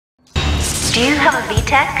Do you have a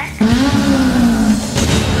VTEC?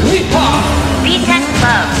 VTEC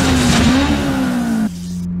Club.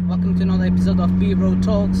 Welcome to another episode of B-Road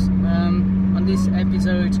Talks. On this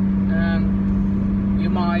episode, you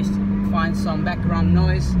might find some background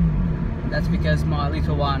noise. That's because my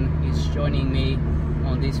little one is joining me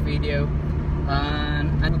on this video,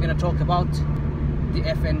 and we're going to talk about the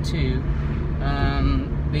FN2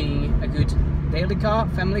 being a good daily car,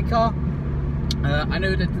 family car. I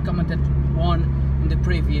know that the comment that one in the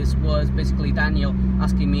previous was basically Daniel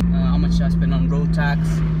asking me how much I spend on road tax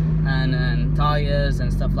and tires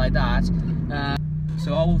and stuff like that.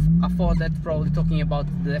 So I thought that probably talking about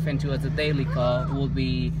the FN2 as a daily car would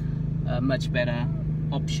be a much better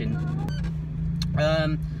option.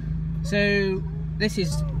 So this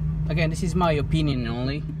is my opinion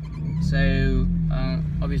only. So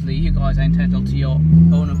obviously you guys are entitled to your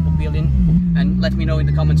own opinion, and let me know in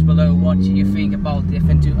the comments below what you think about the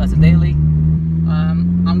FN2 as a daily.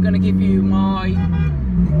 I'm gonna give you my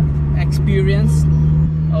experience,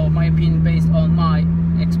 or my opinion based on my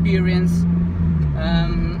experience,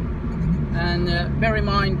 and bear in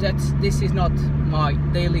mind that this is not my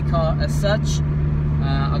daily car as such.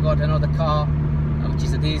 I got another car which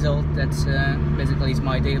is a diesel that basically is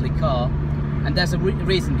my daily car, and there's a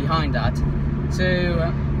reason behind that.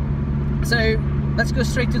 So let's go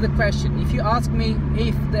straight to the question. If you ask me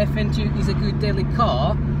if the FN2 is a good daily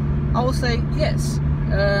car, I will say yes,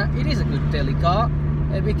 it is a good daily car,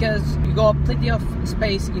 because you got plenty of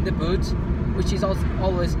space in the boot, which is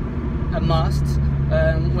always a must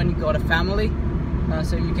when you got a family,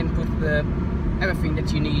 so you can put everything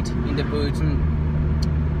that you need in the boot. And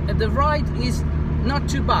the ride is not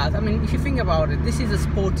too bad. I mean, if you think about it, this is a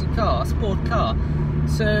sport car,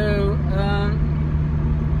 so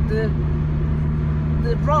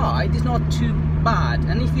the ride is not too bad,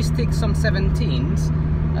 and if you stick some 17s,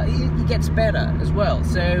 it gets better as well.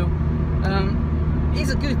 So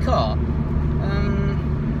it's a good car.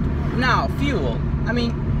 Now fuel, I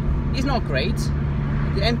mean, it's not great.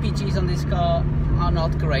 The MPGs on this car are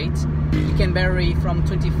not great. You can vary from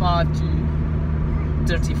 25 to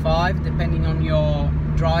 35 depending on your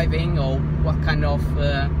driving or what kind of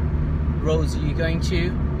roads you're going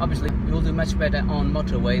to. Obviously you'll do much better on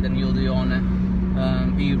motorway than you'll do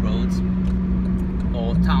on B roads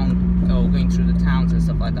or going through the towns and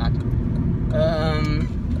stuff like that.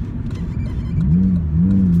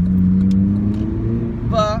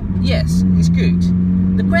 But yes, it's good.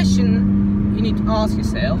 The question you need to ask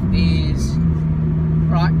yourself is,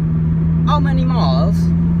 right, how many miles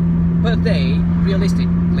per day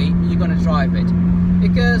realistically you're gonna drive it?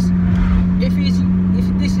 Because if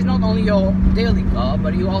this is not only your daily car,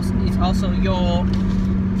 but it's also your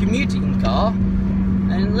commuting car,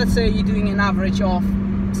 and let's say you're doing an average of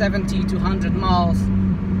 70 to 100 miles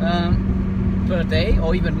per day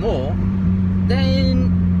or even more, then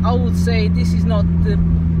I would say this is not the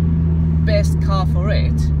best car for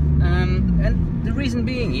it. And the reason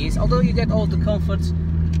being is, although you get all the comforts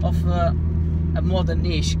of a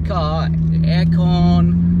modern-ish car,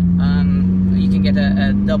 aircon, you can get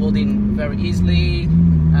a doubled in very easily.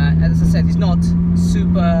 As I said, it's not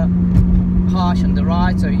super harsh on the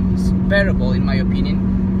ride, so it's bearable in my opinion.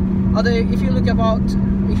 Although if you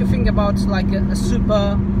think about like a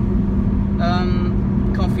super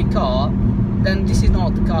comfy car, then this is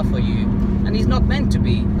not the car for you, and it's not meant to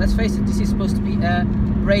be. Let's face it, this is supposed to be a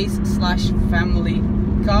race/family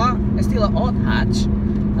car. It's still an odd hatch,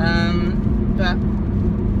 but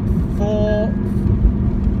for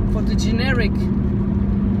the generic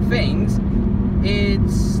things,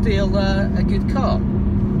 it's still a good car.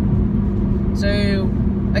 So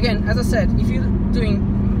again, as I said, if you're doing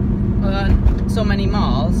so many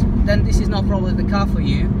miles, then this is not probably the car for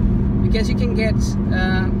you, because you can get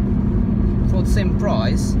for the same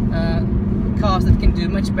price cars that can do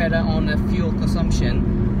much better on fuel consumption,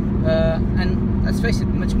 and let's face it,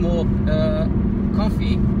 much more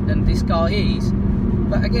comfy than this car is.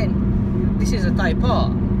 But again, this is a Type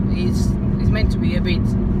R. It's meant to be a bit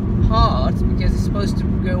hard, because it's supposed to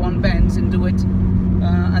go on bends and do it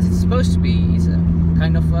as it's supposed to be. It's a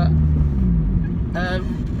kind of a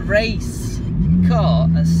race car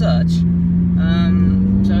as such.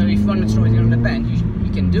 So if you want to throw it on the bend,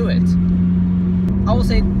 you can do it. I would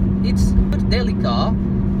say it's a good daily car,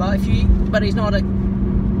 but it's not a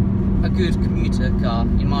good commuter car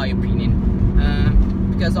in my opinion,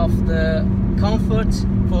 because of the comfort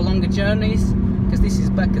for longer journeys. Because this is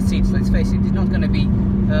bucket seats, let's face it, it's not going to be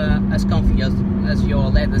as comfy as your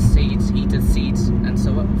leather seats, heated seats, and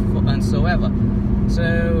so ever.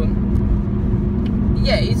 So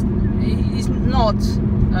yeah, it's not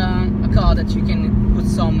a car that you can put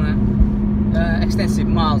some extensive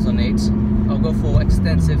miles on it or go for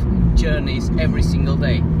extensive journeys every single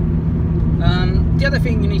day. The other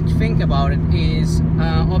thing you need to think about it is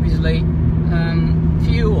obviously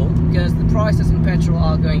fuel, because the prices in petrol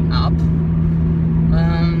are going up.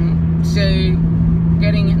 So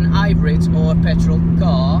getting an hybrid or a petrol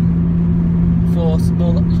car for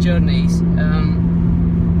small journeys,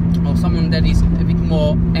 or someone that is a bit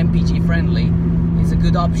more MPG friendly, is a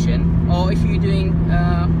good option. Or if you're doing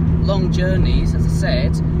long journeys, as I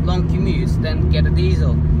said, long commutes, then get a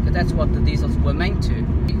diesel, because that's what the diesels were meant to.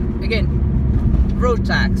 Again, road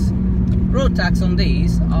tax on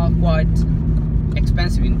these are quite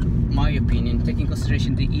expensive in my opinion, taking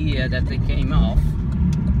consideration the year that they came off.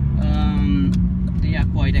 They are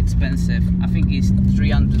quite expensive. I think it's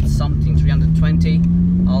 300 something, 320.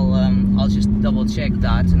 I'll just double check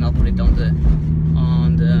that and I'll put it on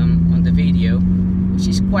the video, which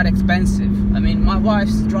is quite expensive. I mean, my wife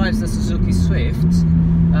drives a Suzuki Swift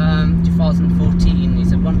 2014.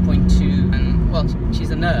 It's a 1.2, and well,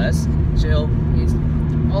 she's a nurse, so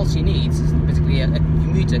all she needs is basically a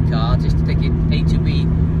commuter car just to take it A to B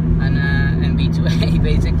and B to A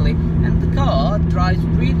basically, and the car drives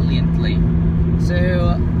brilliantly.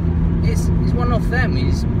 So it's one of them.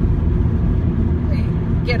 Is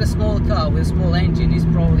get a small car with a small engine is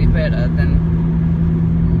probably better than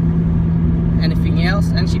anything else,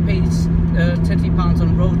 and she pays £30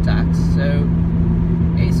 on road tax, so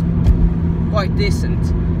it's quite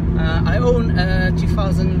decent. I own a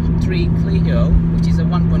 2003 Clio, which is a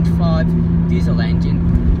 1.5 diesel engine,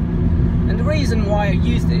 and the reason why I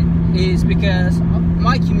used it is because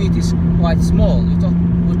my commute is quite small.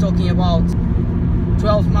 We're talking about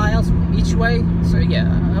 12 miles each way, so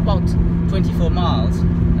yeah, about 24 miles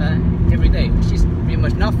every day, which is pretty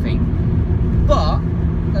much nothing. But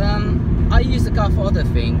I use the car for other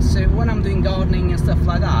things, so when I'm doing gardening and stuff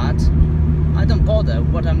like that, I don't bother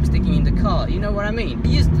what I'm sticking in the car, you know what I mean? I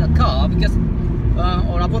used the car because,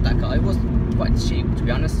 or I bought that car, it was quite cheap to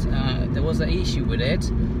be honest. There was an issue with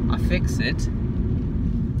it, I fixed it,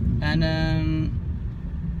 and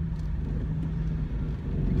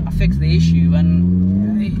I fixed the issue,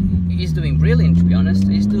 and it's doing brilliant to be honest.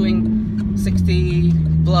 It's doing 60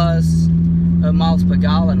 plus miles per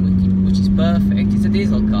gallon, which is perfect. It's a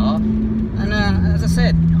diesel car, and as I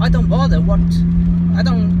said, I don't bother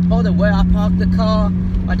where I park the car.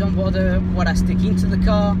 I don't bother what I stick into the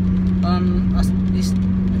car.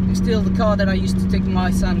 It's still the car that I used to take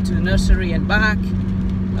my son to nursery and back,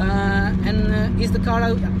 and it's the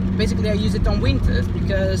car basically I use it on winters,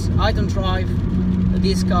 because I don't drive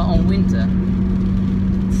this car on winter.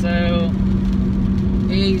 So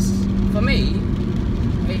for me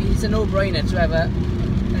it's a no-brainer to have a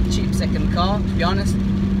cheap second car, to be honest.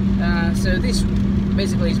 So this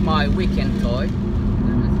basically is my weekend toy.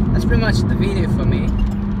 That's pretty much the video for me.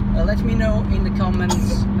 Let me know in the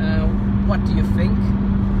comments what do you think,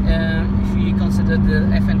 if you consider the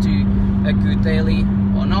FN2 a good daily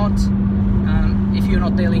or not. If you're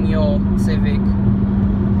not dailying your Civic,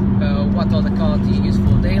 what other car do you use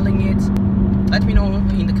for dailying it? Let me know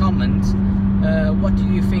in the comments what do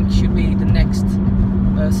you think should be the next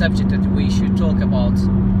subject that we should talk about,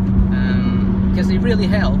 because it really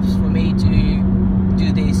helps for me to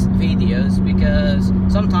do these videos, because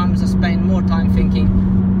sometimes I spend more time thinking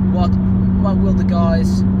what will the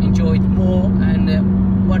guys enjoy more, and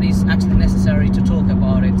what is actually necessary to talk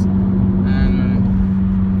about it.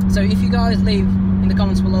 So if you guys leave in the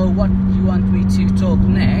comments below what you want me to talk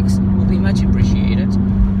next, will be much appreciated.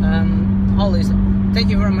 Always thank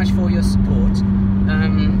you very much for your support.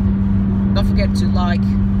 Don't forget to like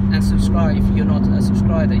and subscribe if you're not a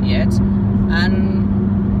subscriber yet,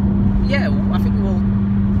 and yeah, I think we'll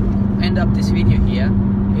end up this video here.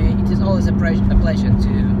 It is always a pleasure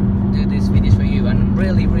to do these videos for you, and I'm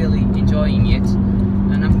really enjoying it,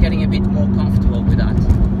 and I'm getting a bit more comfortable with that.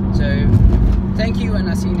 So thank you, and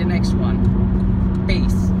I'll see you in the next one.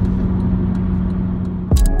 Peace.